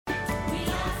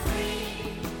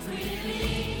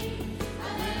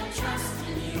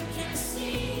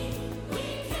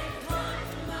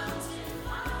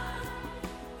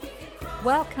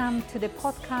Welcome to the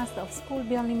podcast of School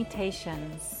Beyond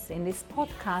Limitations. In this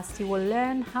podcast, you will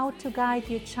learn how to guide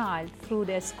your child through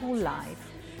their school life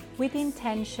with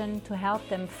intention to help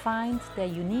them find their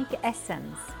unique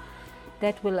essence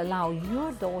that will allow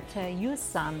your daughter, your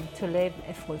son to live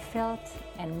a fulfilled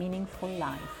and meaningful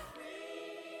life.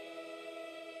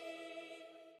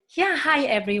 Yeah, hi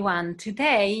everyone.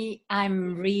 Today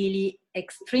I'm really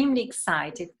extremely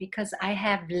excited because I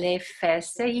have Liv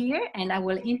Fester here and I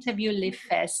will interview Liv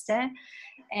Fester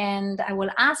and I will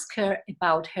ask her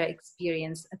about her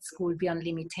experience at School Beyond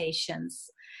Limitations.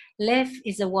 Liv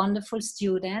is a wonderful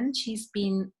student. She's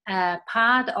been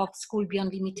part of School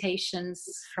Beyond Limitations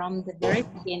from the very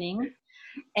beginning.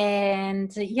 And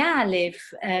Liv,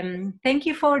 thank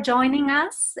you for joining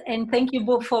us and thank you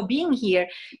both for being here.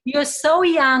 You're so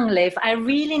young, Liv. I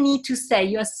really need to say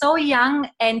you're so young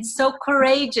and so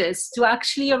courageous to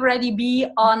actually already be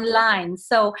online.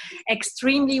 So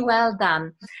extremely well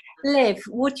done. Liv,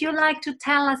 would you like to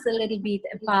tell us a little bit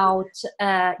about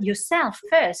yourself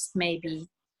first, maybe?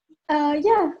 I'm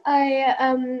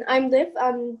Liv.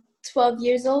 I'm 12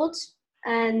 years old.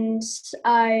 And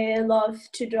I love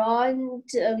to draw and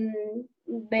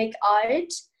make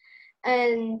art.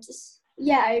 And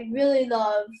I really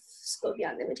love School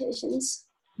Beyond Limitations.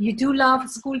 You do love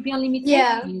School Beyond Limitations?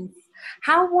 Yeah.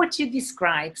 How would you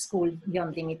describe School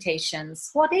Beyond Limitations?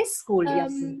 What is School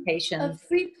Beyond Limitations?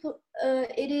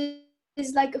 It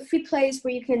is like a free place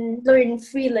where you can learn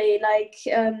freely.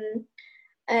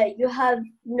 You have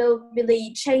no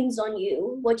really chains on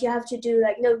you. What you have to do,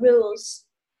 like no rules.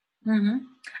 Mm-hmm.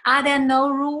 Are there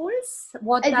no rules?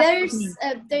 What does it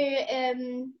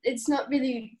mean? It's not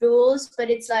really rules, but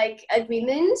it's like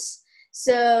agreements.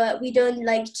 So we don't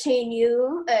like chain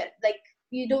you,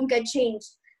 you don't get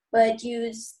changed, but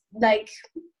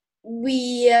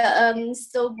we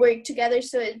still work together,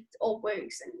 so it all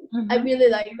works. And I really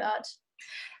like that.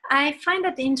 I find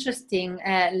that interesting,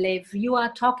 Liv. You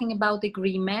are talking about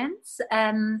agreements.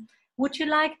 Would you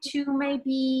like to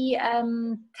maybe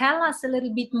tell us a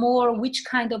little bit more which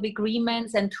kind of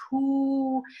agreements and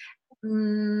who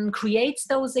creates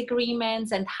those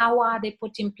agreements and how are they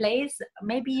put in place?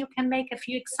 Maybe you can make a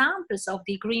few examples of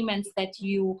the agreements that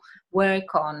you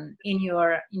work on in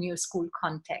your school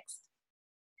context.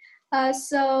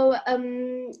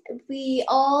 We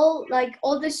all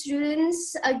the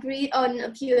students agreed on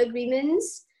a few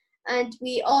agreements. And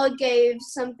we all gave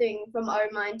something from our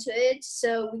mind to it,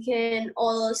 so we can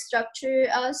all structure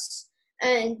us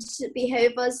and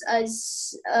behave us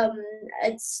as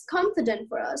it's confident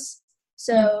for us.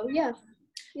 So yeah.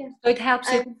 So it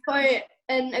helps you. For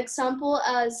an example,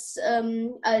 as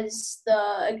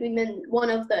the agreement, one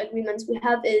of the agreements we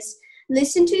have is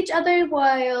listen to each other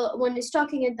while one is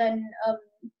talking, and then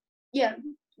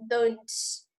don't.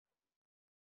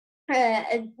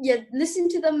 Listen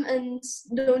to them and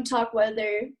don't talk while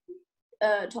they're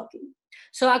talking.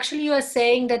 So actually you are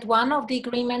saying that one of the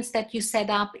agreements that you set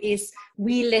up is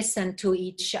we listen to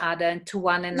each other and to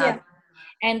one another.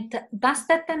 Yeah. And does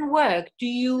that then work? Do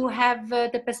you have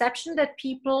the perception that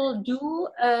people do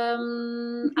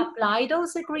apply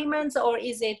those agreements, or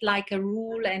is it like a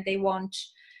rule and they want,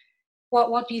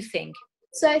 what do you think?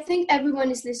 So I think everyone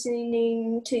is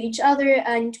listening to each other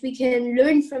and we can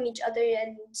learn from each other,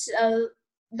 and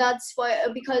that's why,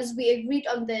 because we agreed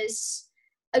on this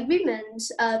agreement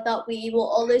that we will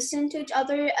all listen to each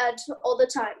other at all the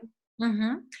time.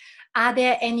 Mm-hmm. Are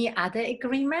there any other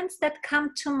agreements that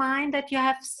come to mind that you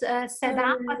have set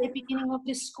up at the beginning of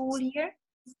the school year?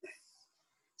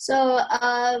 So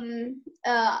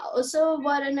also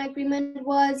what an agreement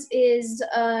was is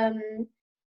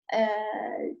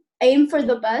aim for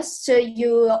the best, so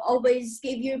you always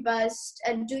give your best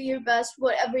and do your best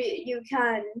whatever you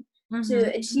can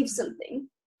to achieve something.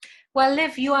 Well,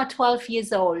 Liv, you are 12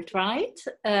 years old, right?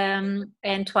 And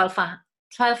 12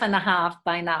 and a half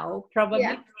by now, probably.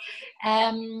 Yeah.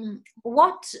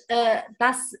 What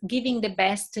does giving the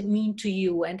best mean to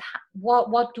you, and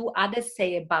what do others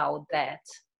say about that?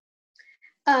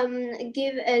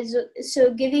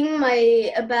 Giving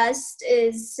my best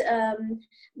is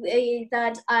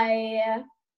that I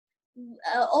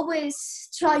always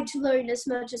try to learn as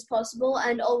much as possible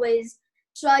and always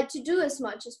try to do as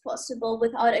much as possible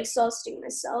without exhausting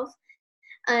myself.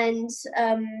 And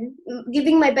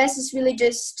giving my best is really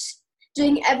just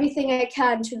doing everything I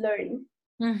can to learn.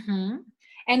 Mm-hmm.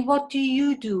 And what do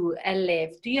you do,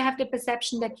 Liv? Do you have the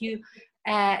perception that you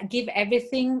give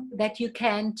everything that you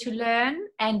can to learn,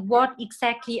 and what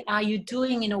exactly are you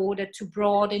doing in order to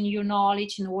broaden your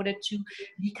knowledge, in order to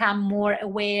become more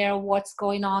aware of what's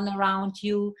going on around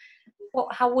you?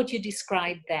 How would you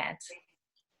describe that?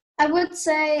 I would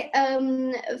say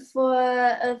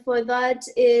for that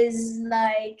is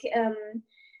like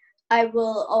I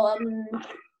will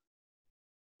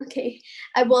okay,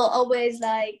 I will always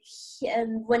like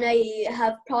when I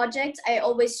have projects, I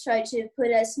always try to put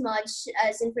as much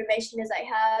as information as I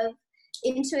have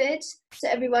into it, so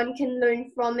everyone can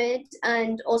learn from it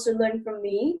and also learn from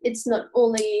me. It's not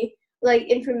only like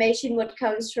information what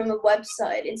comes from a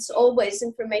website. It's always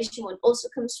information what also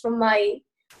comes from my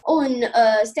own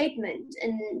statement,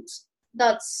 and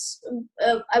that's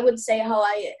I would say how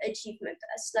I achieve my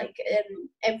best, like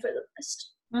aim for the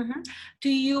best. Mm-hmm. Do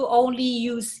you only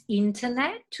use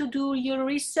internet to do your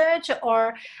research,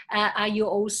 or are you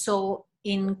also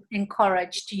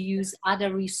encouraged to use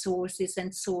other resources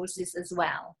and sources as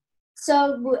well? So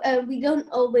we don't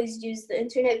always use the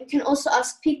internet. We can also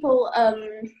ask people,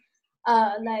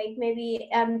 like maybe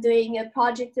I'm doing a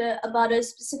project about a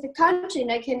specific country,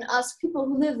 and I can ask people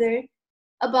who live there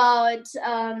about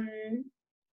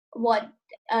what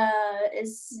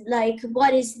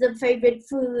what is the favorite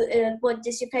food, what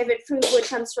is your favorite food, what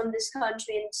comes from this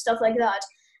country, and stuff like that.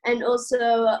 And also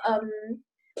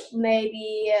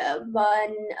maybe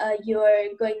when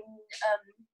you're going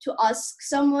to ask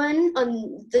someone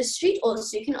on the street,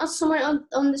 also you can ask someone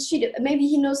on the street, maybe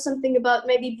he knows something about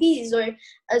maybe bees or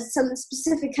some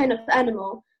specific kind of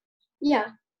animal. Yeah,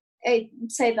 I'd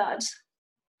say that.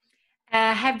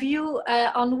 Have you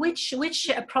on which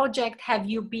project have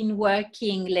you been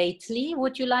working lately?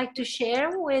 Would you like to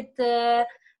share with the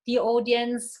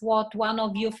audience what one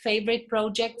of your favorite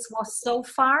projects was so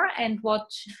far, and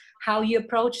how you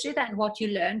approached it and what you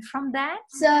learned from that?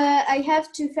 So I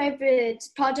have two favorite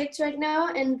projects right now,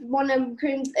 and one I'm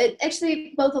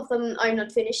actually both of them are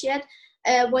not finished yet.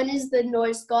 One is the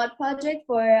Norse God project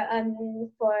for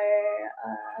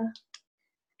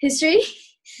history.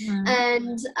 Mm.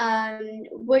 And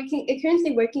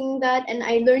currently working that, and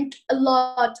I learned a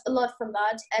lot from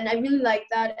that, and I really like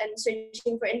that, and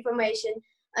searching for information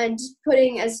and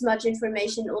putting as much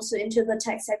information also into the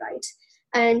text I write.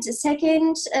 And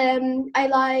second I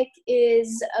like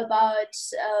is about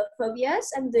phobias.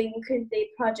 I'm doing currently a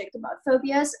project about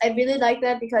phobias. I really like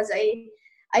that because I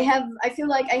feel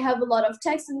like I have a lot of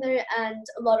text in there and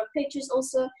a lot of pictures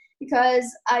also, because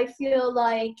I feel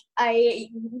like I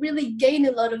really gain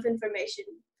a lot of information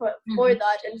for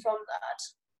that and from that.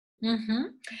 Mm-hmm.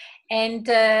 And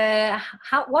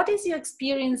what is your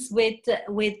experience with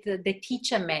the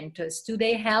teacher mentors? Do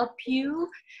they help you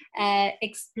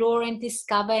explore and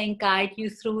discover and guide you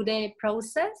through the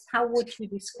process? How would you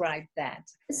describe that?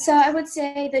 So I would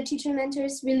say the teacher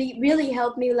mentors really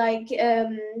help me, like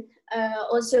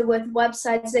also with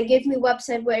websites. They give me a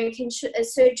website where I can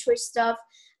search for stuff,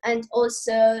 and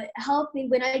also help me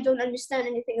when I don't understand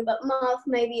anything about math,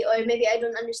 maybe, or maybe I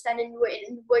don't understand any word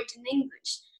in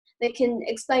English. They can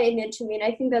explain it to me, and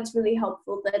I think that's really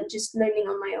helpful than just learning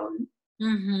on my own.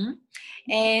 Mm-hmm.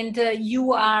 And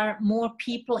you are more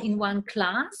people in one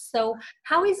class. So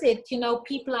how is it?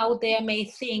 People out there may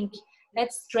think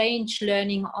that's strange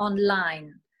learning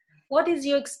online. What is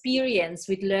your experience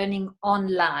with learning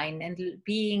online and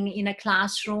being in a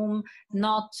classroom,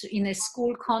 not in a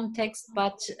school context,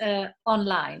 but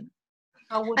online?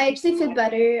 I actually feel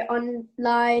better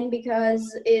online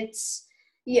because it's,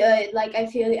 like I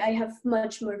feel I have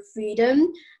much more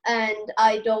freedom, and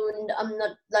I don't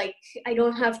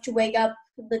have to wake up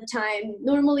the time.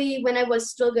 Normally, when I was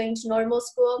still going to normal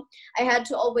school, I had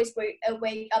to always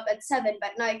wake up at 7,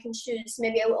 but now I can choose.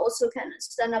 Maybe I will also can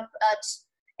stand up at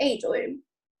 8,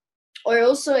 or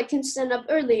also I can stand up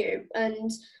earlier,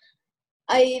 and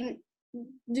I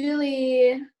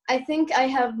think I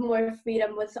have more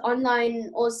freedom with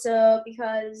online also,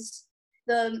 because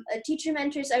the teacher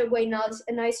mentors are way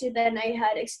nicer than I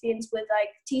had experience with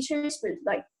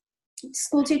like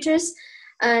school teachers,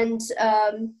 and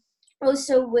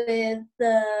also with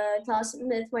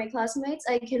my classmates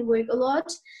I can work a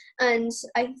lot, and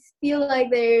I feel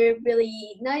like they're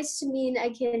really nice to me, and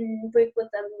I can work with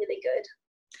them really good.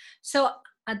 So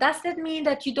does that mean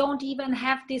that you don't even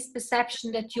have this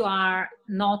perception that you are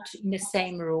not in the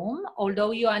same room,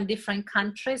 although you are in different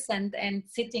countries and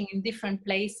sitting in different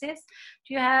places?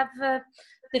 Do you have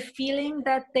the feeling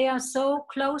that they are so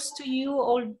close to you,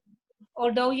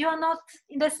 although you are not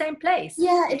in the same place?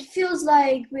 Yeah, it feels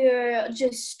like we're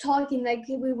just talking, like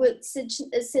we would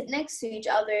sit next to each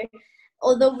other.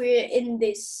 Although we're in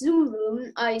this Zoom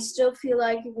room, I still feel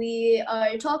like we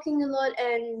are talking a lot,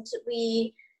 and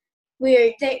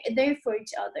we're there for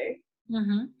each other.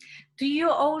 Mm-hmm. do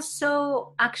you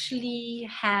also actually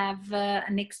have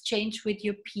an exchange with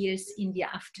your peers in the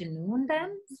afternoon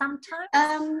then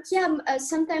sometimes?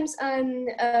 Sometimes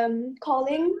I'm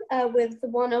calling with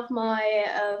one of my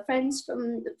friends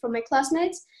from my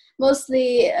classmates,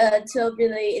 mostly till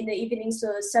really in the evening,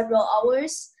 so several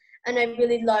hours. And I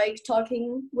really like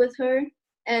talking with her.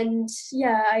 And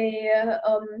yeah, I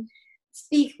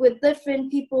speak with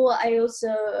different people. I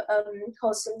also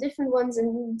call some different ones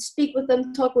and speak with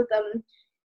them, talk with them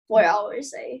for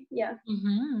hours. Yeah.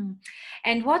 Mm-hmm.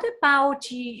 And what about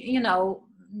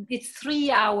it's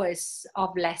 3 hours of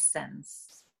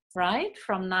lessons, right?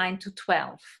 From 9 to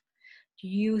 12. Do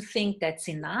you think that's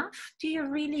enough? Do you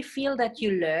really feel that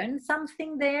you learn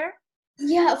something there?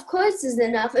 Yeah, of course it's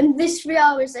enough. And these 3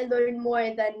 hours I learned more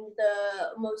than the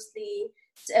mostly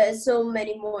so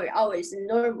many more hours in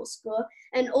normal school.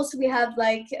 And also we have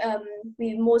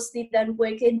we mostly then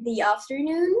work in the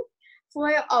afternoon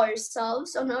for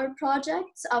ourselves on our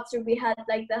projects. After we had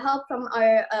like the help from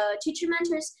our teacher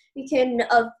mentors, we can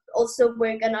also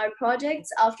work on our projects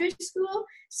after school.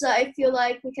 So I feel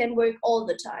like we can work all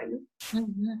the time.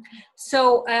 Mm-hmm.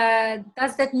 So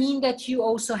does that mean that you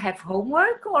also have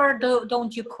homework, or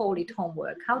don't you call it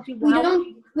homework?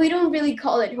 We don't really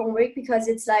call it homework because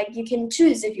it's like you can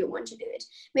choose if you want to do it.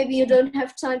 Maybe you don't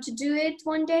have time to do it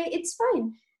one day, it's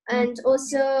fine. And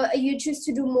also you choose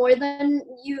to do more than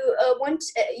you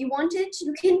wanted,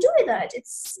 you can do that.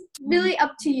 It's really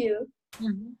up to you.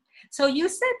 Mm-hmm. So you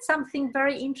said something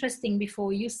very interesting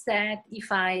before. You said,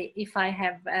 if I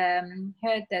have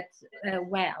heard that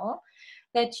well,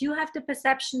 that you have the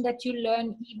perception that you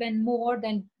learn even more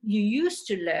than you used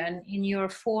to learn in your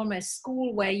former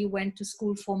school, where you went to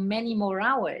school for many more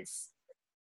hours.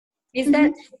 Is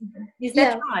that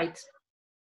Yeah. right?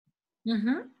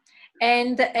 Mm-hmm.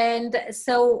 And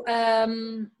so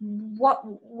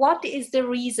what is the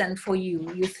reason for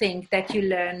you think that you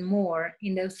learn more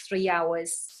in those 3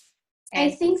 hours? I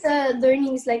And think the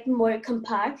learning is like more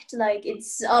compact, like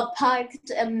it's packed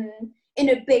in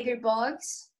a bigger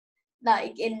box.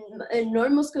 Like in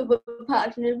normal school, but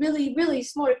packed in a really, really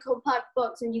small compact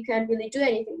box, and you can't really do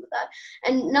anything with that.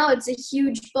 And now it's a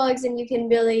huge box, and you can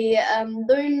really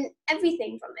learn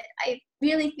everything from it. I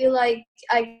really feel like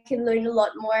I can learn a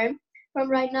lot more from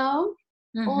right now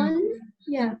on.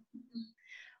 Yeah.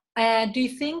 do you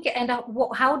think, and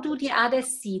how do the others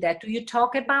see that? Do you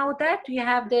talk about that? Do you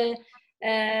have the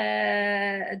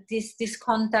this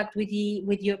contact with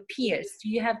your peers? Do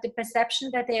you have the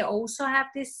perception that they also have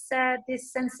this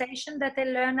sensation that they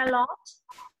learn a lot?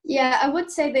 Yeah, I would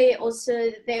say they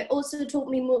also told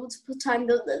me multiple times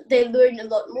that they learn a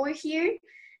lot more here,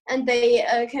 and they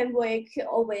can work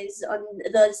always on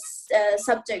the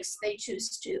subjects they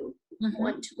choose to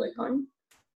want to work on.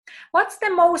 What's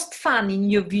the most fun in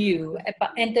your view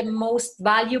and the most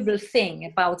valuable thing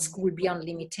about School Beyond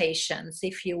Limitations,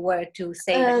 if you were to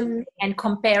say that and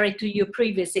compare it to your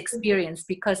previous experience,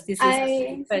 because this is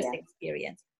the first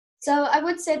experience? So I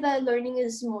would say that learning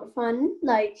is more fun.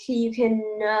 Like you can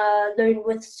learn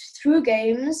through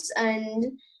games,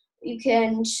 and you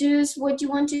can choose what you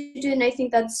want to do, and I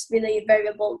think that's really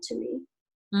variable to me.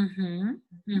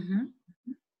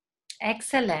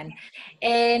 Excellent.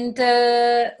 And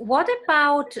what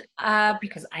about,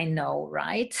 because I know,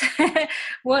 right?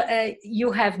 Well,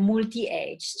 you have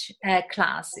multi-aged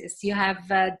classes. You have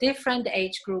different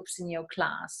age groups in your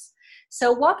class.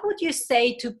 So what would you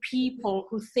say to people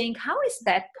who think, how is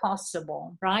that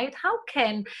possible, right? How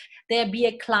can there be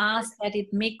a class that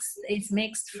is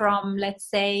mixed from, let's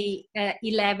say,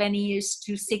 11 years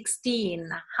to 16?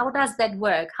 How does that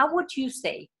work? How would you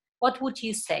say? What would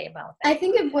you say about that? I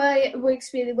think it works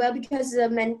really well because the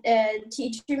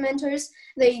teacher mentors,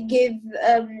 they give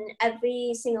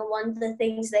every single one the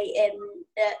things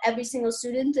every single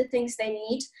student the things they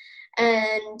need.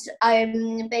 And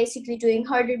I'm basically doing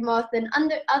harder math than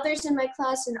others in my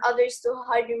class, and others do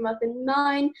harder math than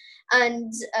mine.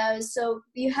 And so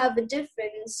you have a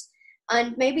difference.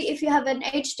 And maybe if you have an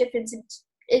age difference,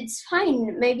 it's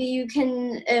fine. Maybe you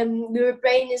can, your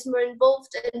brain is more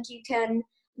involved and you can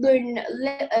learn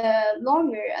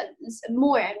longer,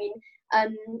 more. I mean,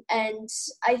 and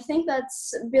I think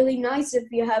that's really nice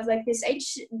if you have like this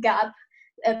age gap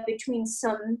between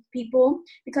some people,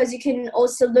 because you can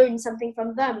also learn something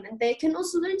from them, and they can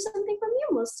also learn something from you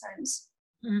most times.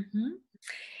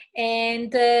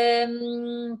 And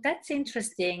that's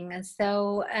interesting.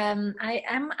 So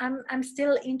I'm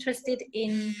still interested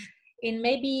in in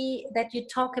maybe that you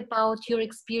talk about your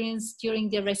experience during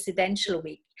the residential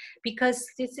week, because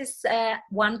this is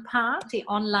one part. The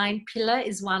online pillar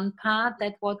is one part,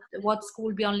 that what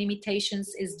School Beyond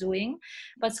Limitations is doing,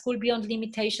 but School Beyond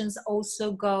Limitations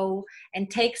also go and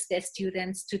takes their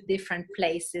students to different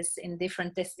places in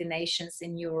different destinations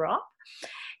in Europe.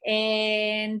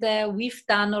 And we've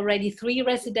done already 3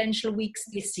 residential weeks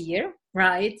this year,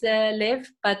 right,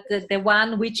 Liv? But the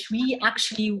one which we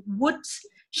actually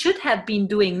should have been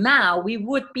doing now, we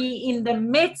would be in the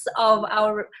midst of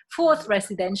our 4th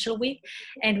residential week,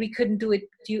 and we couldn't do it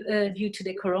due to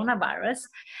the coronavirus.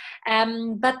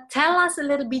 But tell us a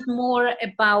little bit more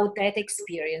about that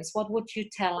experience. What would you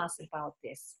tell us about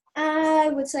this? I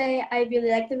would say I really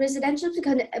like the residential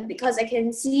because I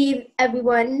can see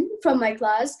everyone from my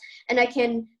class and I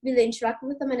can really interact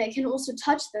with them, and I can also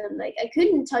touch them. Like, I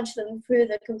couldn't touch them through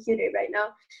the computer right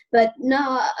now, but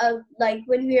now like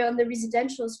when we're on the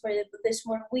residentials for this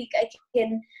 1 week, I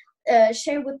can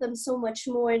share with them so much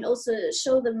more and also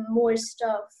show them more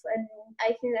stuff, and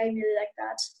I think I really like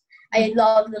that. I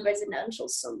love the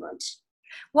residentials so much.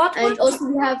 And also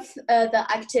we have the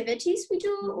activities we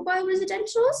do while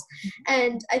residentials,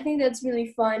 and I think that's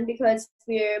really fun because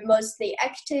we're mostly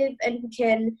active and we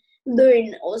can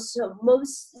learn also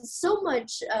so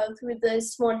much through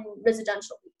this one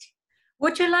residential week.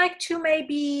 Would you like to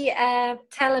maybe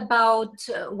tell about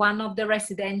one of the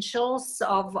residentials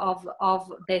of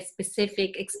the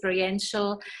specific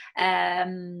experiential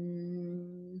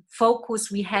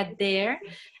focus we had there?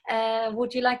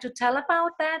 Would you like to tell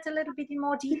about that a little bit in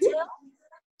more detail?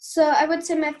 So I would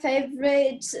say my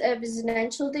favorite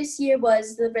residential this year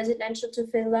was the residential to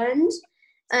Finland.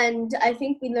 And I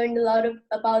think we learned a lot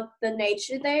about the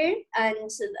nature there, and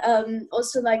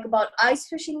also like about ice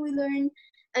fishing we learned,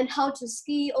 and how to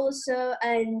ski also,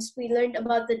 and we learned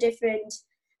about the different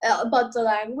about the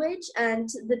language and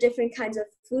the different kinds of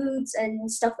foods and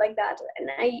stuff like that.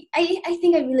 And I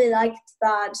think I really liked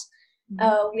that.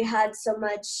 We had so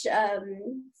much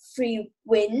free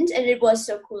wind, and it was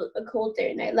so cold there,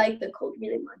 and I like the cold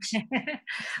really much.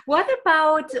 What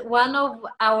about one of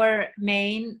our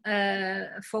main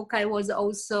foci was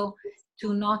also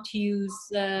to not to use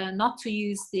the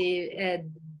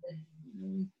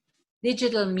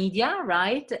digital media,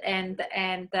 right, and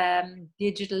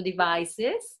digital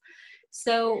devices.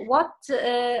 So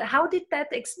how did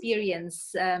that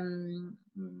experience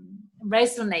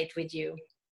resonate with you?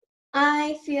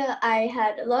 I feel I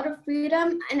had a lot of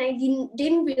freedom, and I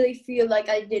didn't really feel like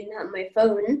I didn't have my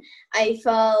phone. I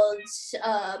felt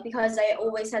because I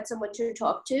always had someone to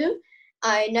talk to,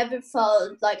 I never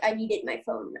felt like I needed my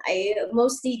phone. I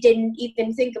mostly didn't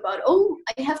even think about, oh,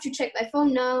 I have to check my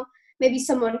phone now. Maybe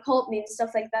someone called me and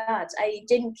stuff like that. I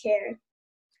didn't care.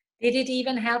 Did it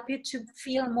even help you to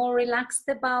feel more relaxed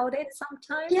about it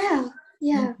sometimes? Yeah.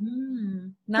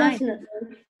 Mm-hmm. Nice.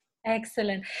 Definitely.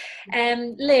 Excellent.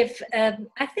 Liv,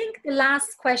 I think the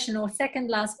last question or second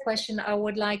last question I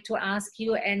would like to ask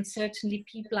you, and certainly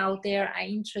people out there are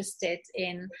interested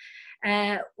in,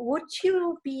 would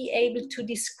you be able to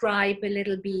describe a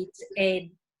little bit a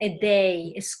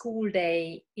school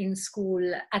day in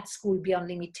school, at School Beyond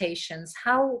Limitations?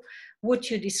 How would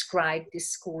you describe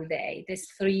this school day, this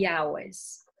 3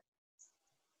 hours?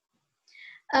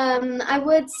 I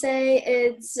would say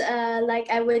it's like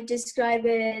I would describe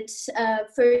it.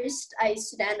 First, I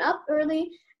stand up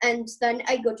early, and then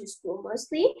I go to school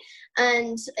mostly.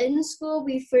 And in school,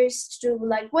 we first do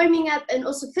like warming up and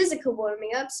also physical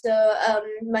warming up, so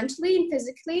mentally and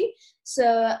physically.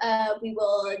 So we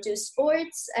will do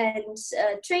sports and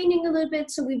training a little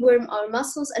bit, so we warm our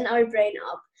muscles and our brain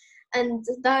up. And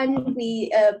then we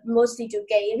mostly do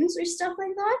games or stuff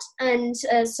like that, and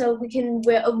so we can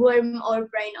warm our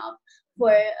brain up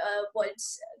for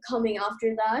what's coming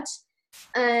after that.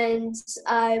 And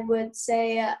I would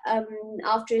say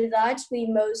after that we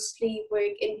mostly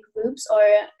work in groups or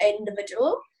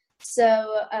individual.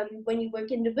 So when you work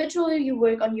individual, you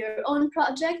work on your own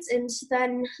projects, and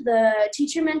then the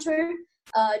teacher mentor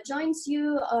joins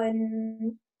you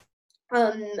on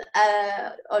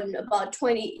about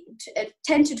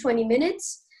 10 to 20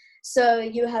 minutes. So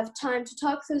you have time to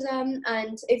talk to them,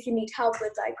 and if you need help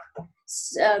with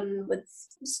with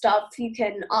stuff, you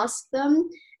can ask them.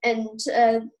 And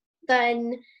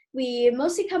then we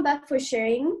mostly come back for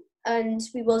sharing, and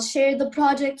we will share the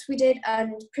projects we did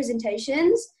and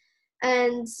presentations,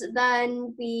 and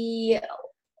then we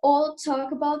all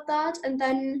talk about that, and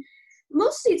then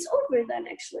mostly it's over then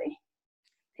actually.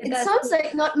 It sounds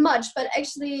like not much, but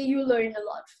actually you learn a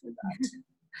lot from that.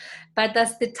 But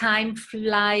does the time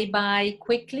fly by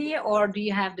quickly, or do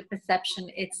you have the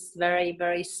perception it's very,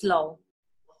 very slow?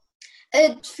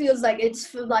 It feels like it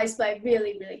flies by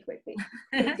really, really quickly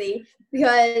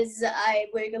because I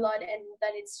work a lot and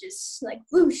then it's just like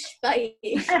whoosh by.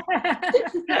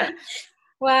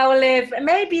 Well, Liv,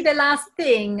 maybe the last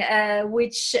thing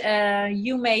which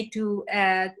you may to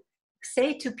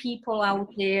say to people out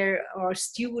there or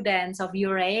students of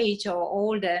your age or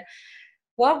older,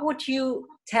 what would you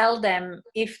tell them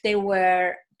if they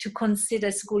were to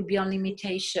consider School Beyond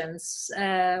Limitations?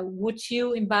 Would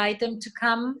you invite them to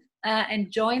come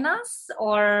and join us,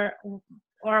 or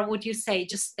would you say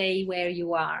just stay where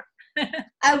you are?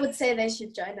 I would say they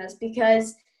should join us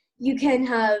because you can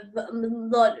have a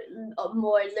lot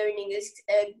more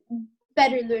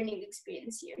better learning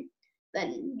experience here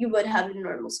than you would have in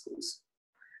normal schools.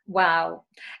 Wow.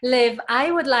 Liv,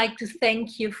 I would like to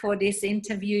thank you for this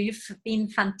interview. You've been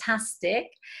fantastic.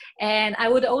 And I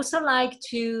would also like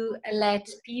to let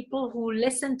people who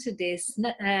listen to this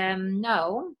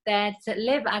know that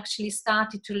Liv actually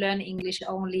started to learn English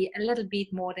only a little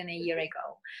bit more than a year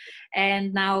ago.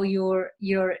 And now you're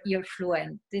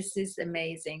fluent. This is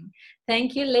amazing.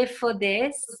 Thank you, Liv, for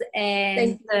this.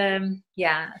 And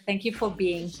thank you for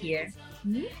being here.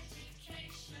 Mm-hmm.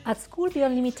 At School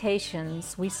Beyond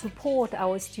Limitations, we support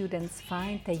our students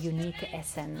find their unique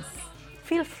essence.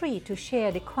 Feel free to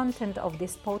share the content of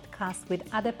this podcast with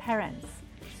other parents.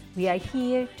 We are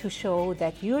here to show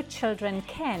that your children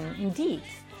can, indeed,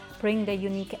 bring their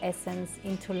unique essence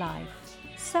into life.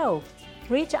 So,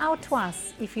 reach out to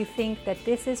us if you think that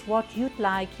this is what you'd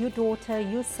like your daughter,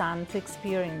 your son to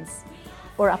experience,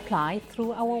 or apply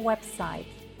through our website.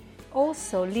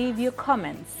 Also, leave your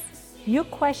comments, your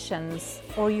questions,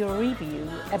 or your review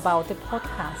about the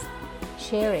podcast.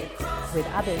 Share it with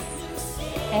others.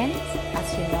 And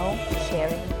as you know,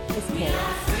 sharing is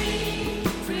caring.